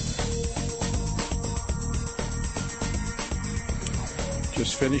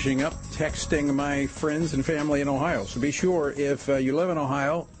 Just finishing up texting my friends and family in Ohio. So be sure, if you live in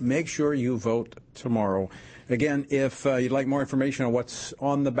Ohio, make sure you vote tomorrow. Again, if you'd like more information on what's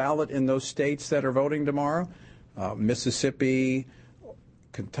on the ballot in those states that are voting tomorrow, Mississippi,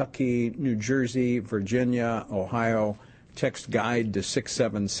 Kentucky, New Jersey, Virginia, Ohio, text GUIDE to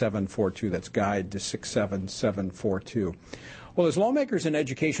 67742. That's GUIDE to 67742. Well, as lawmakers and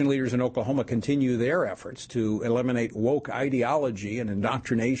education leaders in Oklahoma continue their efforts to eliminate woke ideology and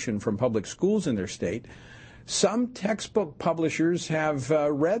indoctrination from public schools in their state, some textbook publishers have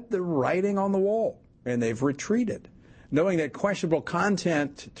read the writing on the wall, and they've retreated, knowing that questionable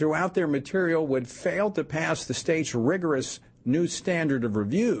content throughout their material would fail to pass the state's rigorous new standard of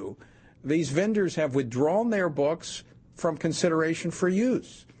review. These vendors have withdrawn their books from consideration for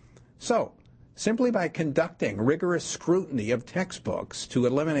use. So, simply by conducting rigorous scrutiny of textbooks to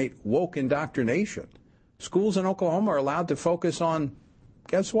eliminate woke indoctrination, schools in Oklahoma are allowed to focus on,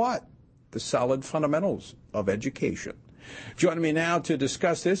 guess what? The solid fundamentals of education. Joining me now to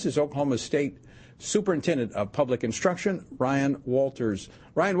discuss this is Oklahoma State Superintendent of Public Instruction, Ryan Walters.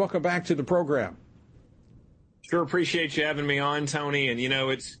 Ryan, welcome back to the program. Sure, appreciate you having me on, Tony. And, you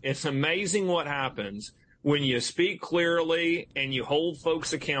know, it's amazing what happens when you speak clearly and you hold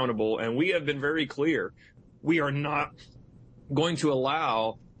folks accountable. And we have been very clear. We are not going to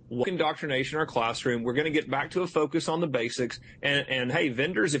allow woke indoctrination in our classroom. We're going to get back to a focus on the basics. And hey,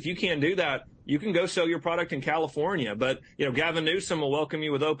 vendors, if you can't do that, you can go sell your product in California. But, you know, Gavin Newsom will welcome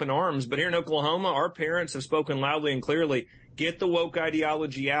you with open arms. But here in Oklahoma, our parents have spoken loudly and clearly. Get the woke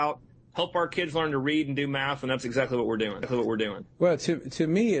ideology out. Help our kids learn to read and do math, and that's exactly what we're doing. Well, to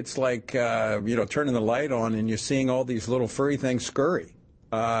me, it's like, turning the light on and you're seeing all these little furry things scurry.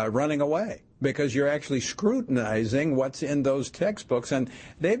 running away, because you're actually scrutinizing what's in those textbooks. And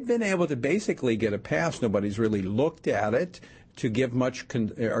they've been able to basically get a pass. Nobody's really looked at it to give much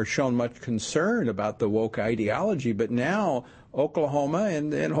or shown much concern about the woke ideology. But now Oklahoma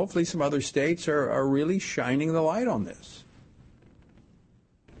and hopefully some other states are really shining the light on this.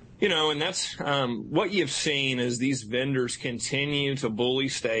 You know, and that's what you've seen is these vendors continue to bully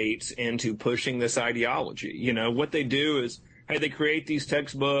states into pushing this ideology. You know, what they do is, hey, they create these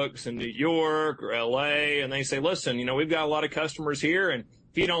textbooks in New York or L.A., and they say, listen, you know, we've got a lot of customers here, and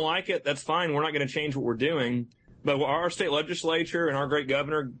if you don't like it, that's fine. We're not going to change what we're doing. But our state legislature and our great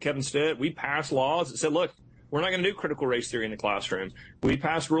governor, Kevin Stitt, we passed laws that said, look, we're not going to do critical race theory in the classroom. We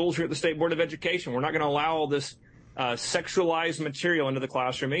passed rules here at the State Board of Education. We're not going to allow all this sexualized material into the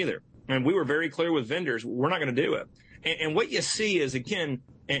classroom either. And we were very clear with vendors, we're not going to do it. And what you see is, again,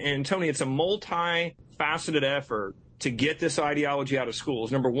 and Tony, it's a multifaceted effort to get this ideology out of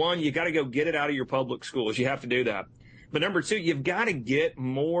schools. Number one, you got to go get it out of your public schools. You have to do that. But number two, you've got to get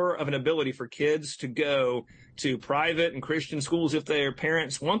more of an ability for kids to go to private and Christian schools if their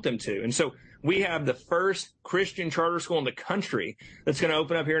parents want them to. And so we have the first Christian charter school in the country that's going to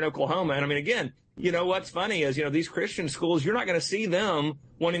open up here in Oklahoma. And I mean, again, you know, what's funny is, you know, these Christian schools, you're not going to see them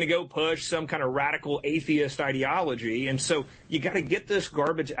wanting to go push some kind of radical atheist ideology. And so you got to get this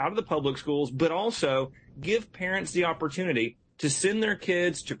garbage out of the public schools, but also give parents the opportunity to send their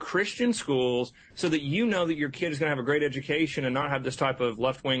kids to Christian schools so that you know that your kid is going to have a great education and not have this type of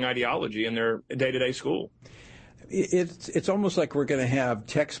left-wing ideology in their day-to-day school. It's almost like we're going to have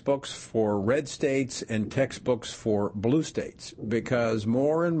textbooks for red states and textbooks for blue states, because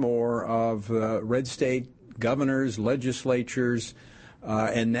more and more of red state governors, legislatures,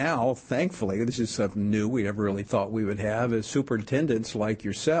 and now, thankfully, this is something new we never really thought we would have, is superintendents like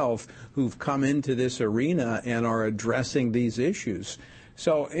yourself who've come into this arena and are addressing these issues.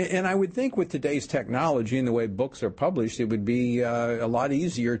 So, and I would think with today's technology and the way books are published, it would be a lot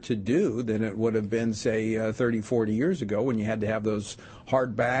easier to do than it would have been, say, 30, 40 years ago when you had to have those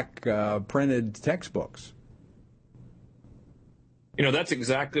hardback printed textbooks. You know, that's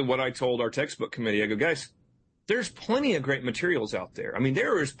exactly what I told our textbook committee. I go, guys, there's plenty of great materials out there. I mean,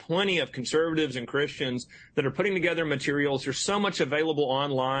 there is plenty of conservatives and Christians that are putting together materials. There's so much available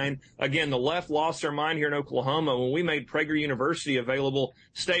online. Again, the left lost their mind here in Oklahoma when we made Prager University available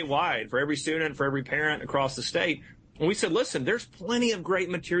statewide for every student, for every parent across the state. And we said, listen, there's plenty of great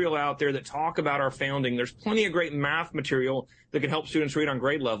material out there that talk about our founding. There's plenty of great math material that can help students read on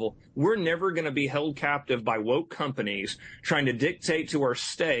grade level. We're never going to be held captive by woke companies trying to dictate to our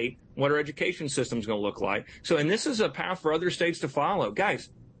state what our education system is going to look like. So, and this is a path for other states to follow. Guys,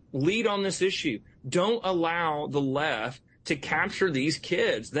 lead on this issue. Don't allow the left to capture these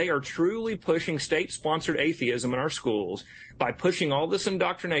kids. They are truly pushing state-sponsored atheism in our schools by pushing all this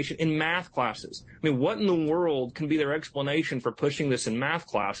indoctrination in math classes. I mean, what in the world can be their explanation for pushing this in math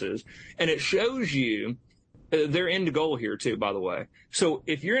classes? And it shows you their end goal here too, by the way. So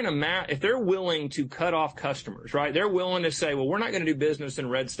if you're in if they're willing to cut off customers, right? They're willing to say, well, we're not going to do business in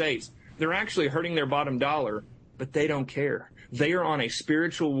red states. They're actually hurting their bottom dollar, but they don't care. They are on a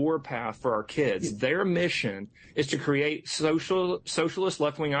spiritual war path for our kids. Their mission is to create socialist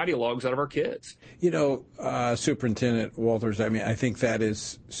left-wing ideologues out of our kids. You know, Superintendent Walters, I mean, I think that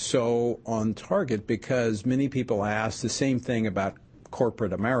is so on target, because many people ask the same thing about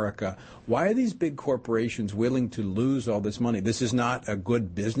corporate America. Why are these big corporations willing to lose all this money? This is not a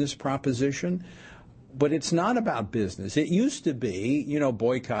good business proposition. But it's not about business. It used to be, you know,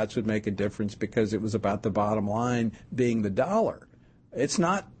 boycotts would make a difference because it was about the bottom line being the dollar. It's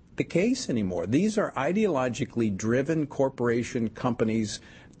not the case anymore. These are ideologically driven corporation companies,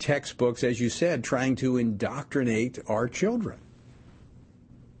 textbooks, as you said, trying to indoctrinate our children.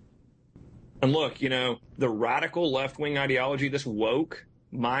 And look, you know, the radical left-wing ideology, this woke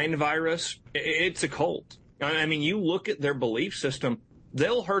mind virus, it's a cult. I mean, you look at their belief system,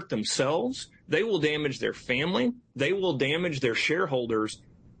 they'll hurt themselves. They will damage their family. They will damage their shareholders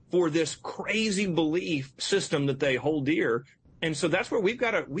for this crazy belief system that they hold dear. And so that's where we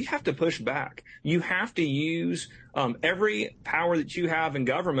have to push back. You have to use every power that you have in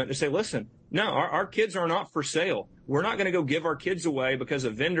government to say, listen, no, our kids are not for sale. We're not going to go give our kids away because a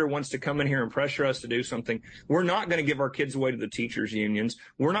vendor wants to come in here and pressure us to do something. We're not going to give our kids away to the teachers' unions.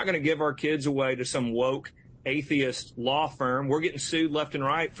 We're not going to give our kids away to some woke atheist law firm. We're getting sued left and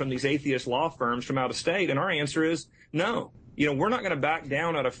right from these atheist law firms from out of state. And our answer is no. You know, we're not going to back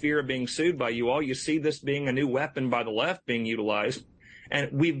down out of fear of being sued by you all. You see this being a new weapon by the left being utilized. And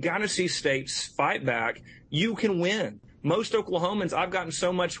we've got to see states fight back. You can win. most Oklahomans, I've gotten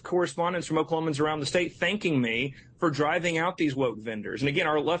so much correspondence from Oklahomans around the state thanking me for driving out these woke vendors. And again,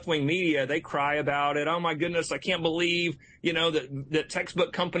 our left-wing media, they cry about it. Oh my goodness, I can't believe, that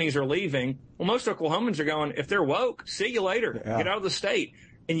textbook companies are leaving. Well, most Oklahomans are going, if they're woke, see you later. Yeah. Get out of the state.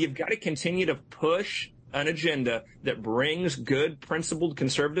 And you've got to continue to push an agenda that brings good, principled,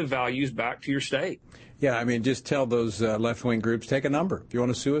 conservative values back to your state. Yeah, I mean, just tell those left-wing groups, take a number. If you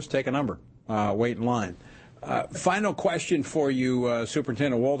want to sue us, take a number. Wait in line. Final question for you,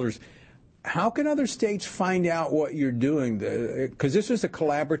 Superintendent Walters. How can other states find out what you're doing? Because this is a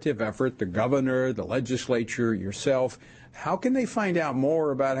collaborative effort, the governor, the legislature, yourself. How can they find out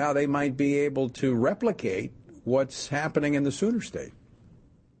more about how they might be able to replicate what's happening in the Sooner State?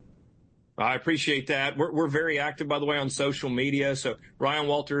 I appreciate that. We're very active, by the way, on social media. So Ryan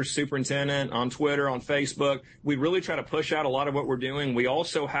Walters, Superintendent, on Twitter, on Facebook. We really try to push out a lot of what we're doing. We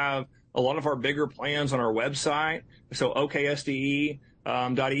also have a lot of our bigger plans on our website, so oksde.edu,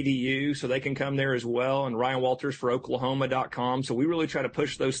 so they can come there as well, and Ryan Walters for Oklahoma.com. So we really try to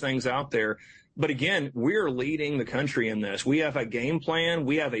push those things out there. But again, we're leading the country in this. We have a game plan.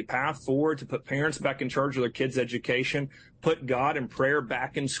 We have a path forward to put parents back in charge of their kids' education, put God and prayer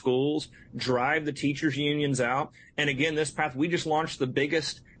back in schools, drive the teachers' unions out. And again, this path, we just launched the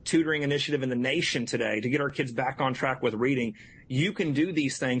biggest tutoring initiative in the nation today to get our kids back on track with reading. You can do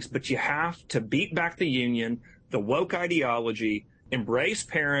these things, but you have to beat back the union, the woke ideology, embrace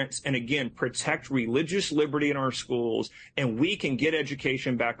parents, and again, protect religious liberty in our schools, and we can get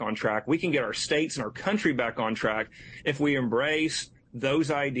education back on track. We can get our states and our country back on track if we embrace those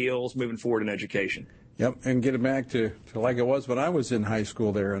ideals moving forward in education. Yep, and get it back to like it was when I was in high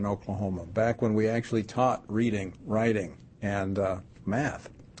school there in Oklahoma, back when we actually taught reading, writing, and math.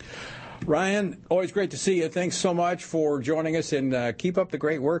 Ryan, always great to see you. Thanks so much for joining us, and keep up the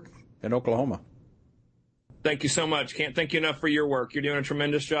great work in Oklahoma. Thank you so much. Can't thank you enough for your work. You're doing a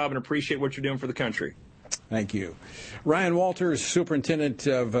tremendous job and appreciate what you're doing for the country. Thank you. Ryan Walters, Superintendent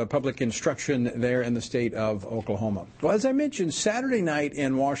of Public Instruction there in the state of Oklahoma. Well, as I mentioned, Saturday night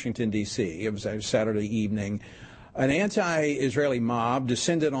in Washington, D.C., it was a Saturday evening, an anti-Israeli mob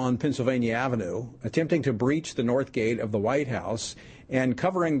descended on Pennsylvania Avenue, attempting to breach the north gate of the White House and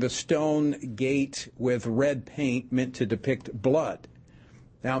covering the stone gate with red paint meant to depict blood.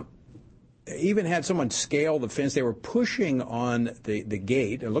 Now, even had someone scale the fence. They were pushing on the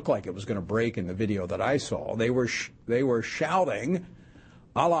gate. It looked like it was going to break in the video that I saw. They were shouting,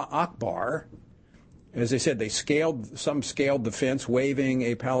 Allah Akbar. As I said, some scaled the fence, waving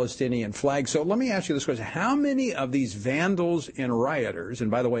a Palestinian flag. So let me ask you this question. How many of these vandals and rioters, and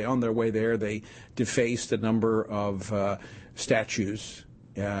by the way, on their way there, they defaced a number of statues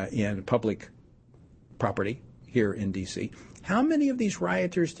in public property here in D.C., how many of these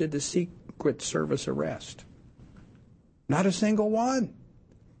rioters did the Secret Service arrest? Not a single one.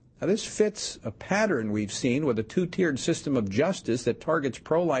 Now, this fits a pattern we've seen with a two-tiered system of justice that targets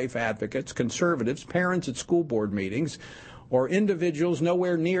pro-life advocates, conservatives, parents at school board meetings, or individuals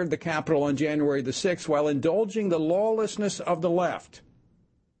nowhere near the Capitol on January the 6th while indulging the lawlessness of the left.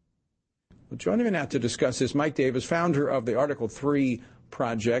 Well, joining me now to discuss this, Mike Davis, founder of the Article 3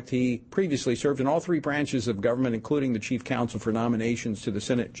 Project. He previously served in all three branches of government, including the chief counsel for nominations to the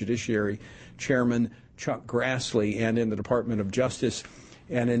Senate Judiciary Chairman Chuck Grassley, and in the Department of Justice,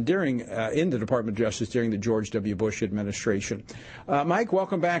 and in the Department of Justice during the George W. Bush administration. Mike,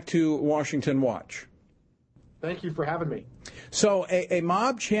 welcome back to Washington Watch. Thank you for having me. So a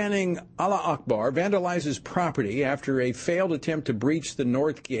mob chanting Allah Akbar vandalizes property after a failed attempt to breach the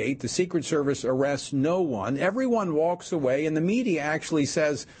North Gate. The Secret Service arrests no one. Everyone walks away, and the media actually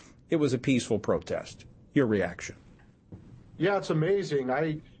says it was a peaceful protest. Your reaction? Yeah, it's amazing.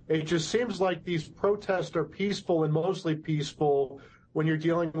 It just seems like these protests are peaceful and mostly peaceful when you're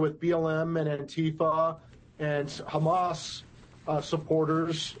dealing with BLM and Antifa and Hamas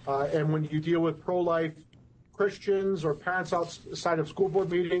supporters, and when you deal with pro-life Christians or parents outside of school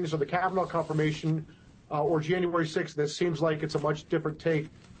board meetings or the Kavanaugh confirmation or January 6th, that seems like it's a much different take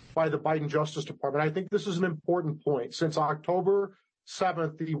by the Biden Justice Department. I think this is an important point. Since October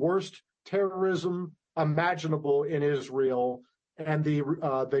 7th, the worst terrorism imaginable in Israel and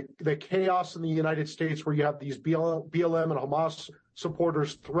the chaos in the United States where you have these BLM and Hamas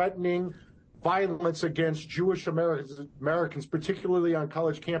supporters threatening violence against Jewish Americans, particularly on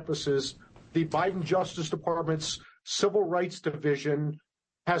college campuses, the Biden Justice Department's Civil Rights Division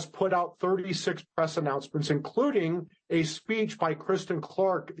has put out 36 press announcements, including a speech by Kristen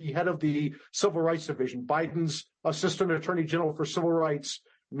Clark, the head of the Civil Rights Division, Biden's Assistant Attorney General for Civil Rights.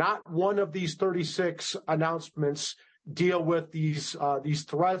 Not one of these 36 announcements deal with these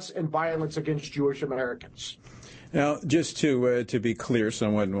threats and violence against Jewish Americans. Now, just to be clear,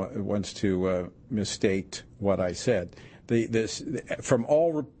 someone wants to misstate what I said. From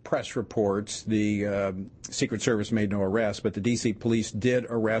all press reports, the Secret Service made no arrest, but the D.C. police did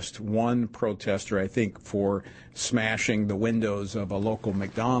arrest one protester, I think, for smashing the windows of a local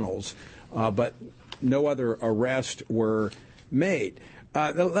McDonald's, but no other arrests were made.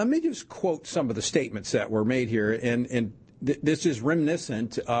 Let me just quote some of the statements that were made here, and this is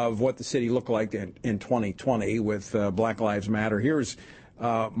reminiscent of what the city looked like in 2020 with Black Lives Matter. Here's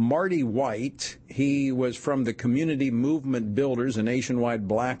Marty White. He was from the Community Movement Builders, a nationwide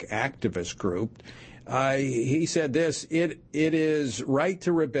black activist group. He said this: it is right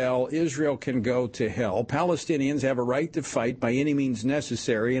to rebel. Israel can go to hell. Palestinians have a right to fight by any means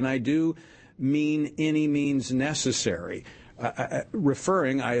necessary, and I do mean any means necessary.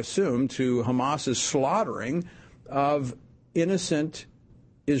 Referring, I assume, to Hamas's slaughtering of innocent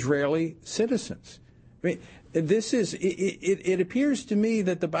Israeli citizens. I mean, this is, it appears to me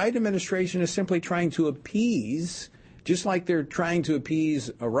that the Biden administration is simply trying to appease, just like they're trying to appease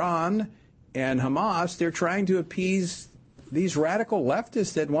Iran and Hamas, they're trying to appease these radical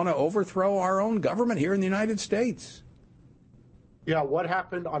leftists that want to overthrow our own government here in the United States. Yeah, what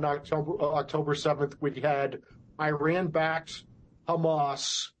happened on October 7th? We had Iran-backed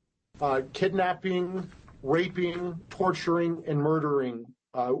Hamas kidnapping, raping, torturing, and murdering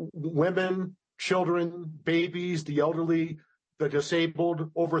women, children, babies, the elderly, the disabled.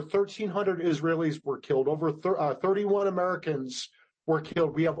 Over 1,300 Israelis were killed. Over 31 Americans were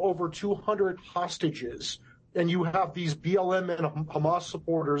killed. We have over 200 hostages. And you have these BLM and Hamas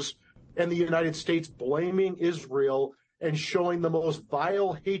supporters in the United States blaming Israel and showing the most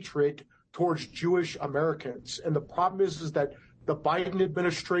vile hatred towards Jewish Americans. And the problem is that the Biden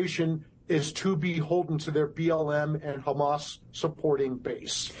administration is too beholden to their BLM and Hamas supporting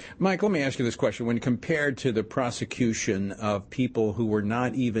base. Mike, let me ask you this question. When compared to the prosecution of people who were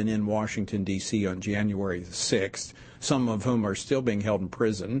not even in Washington, D.C. on January 6th, some of whom are still being held in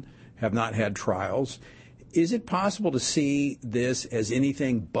prison, have not had trials, is it possible to see this as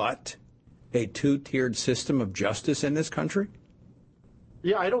anything but a two-tiered system of justice in this country?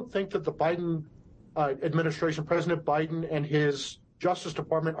 Yeah, I don't think that the Biden administration, President Biden and his Justice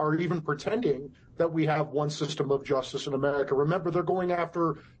Department are even pretending that we have one system of justice in America. Remember, they're going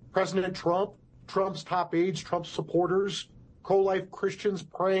after President Trump, Trump's top aides, Trump's supporters, pro-life Christians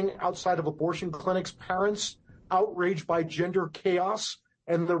praying outside of abortion clinics, parents outraged by gender chaos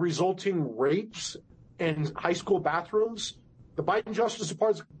and the resulting rapes in high school bathrooms. The Biden Justice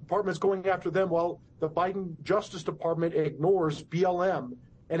Department is going after them while the Biden Justice Department ignores BLM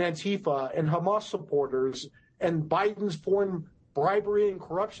and Antifa and Hamas supporters and Biden's foreign bribery and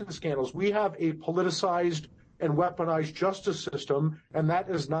corruption scandals. We have a politicized and weaponized justice system, and that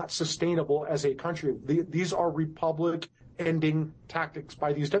is not sustainable as a country. These are republic-ending tactics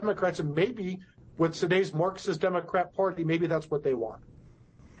by these Democrats, and maybe with today's Marxist Democrat Party, maybe that's what they want.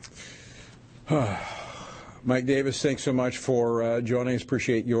 Mike Davis, thanks so much for joining us.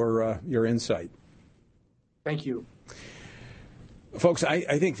 Appreciate your insight. Thank you. Folks,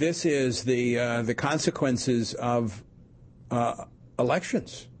 I think this is the consequences of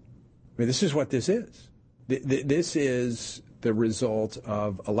elections. I mean, this is what this is. This is the result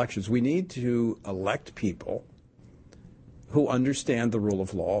of elections. We need to elect people who understand the rule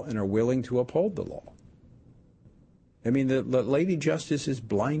of law and are willing to uphold the law. I mean, the Lady Justice is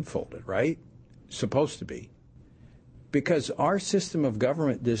blindfolded, right? Supposed to be. Because our system of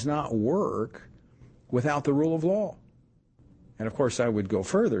government does not work without the rule of law. And, of course, I would go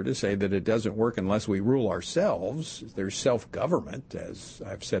further to say that it doesn't work unless we rule ourselves. There's self-government, as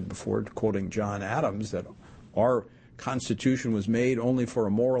I've said before, quoting John Adams, that our Constitution was made only for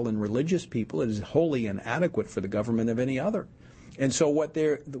a moral and religious people. It is wholly inadequate for the government of any other. And so what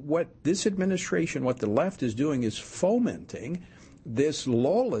this administration, what the left is doing is fomenting this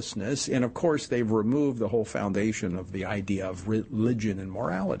lawlessness. And, of course, they've removed the whole foundation of the idea of religion and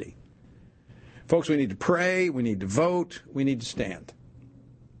morality. Folks, we need to pray, we need to vote, we need to stand.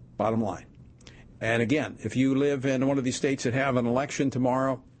 Bottom line. And again, if you live in one of these states that have an election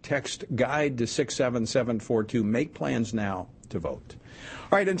tomorrow, text GUIDE to 67742. Make plans now to vote.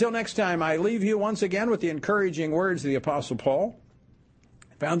 All right, until next time, I leave you once again with the encouraging words of the Apostle Paul,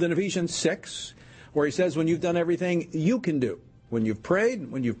 found in Ephesians 6, where he says, when you've done everything you can do, when you've prayed,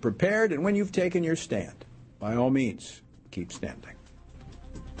 when you've prepared, and when you've taken your stand, by all means, keep standing.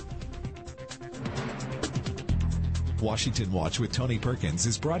 Washington Watch with Tony Perkins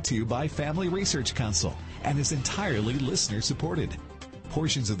is brought to you by Family Research Council and is entirely listener-supported.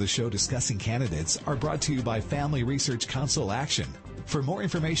 Portions of the show discussing candidates are brought to you by Family Research Council Action. For more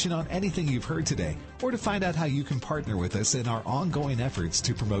information on anything you've heard today, or to find out how you can partner with us in our ongoing efforts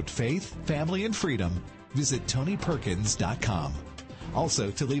to promote faith, family, and freedom, visit TonyPerkins.com.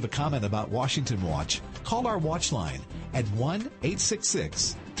 Also, to leave a comment about Washington Watch, call our watch line at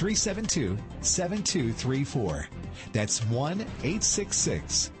 1-866-372-7234. That's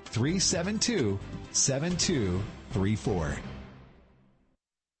 1-866-372-7234.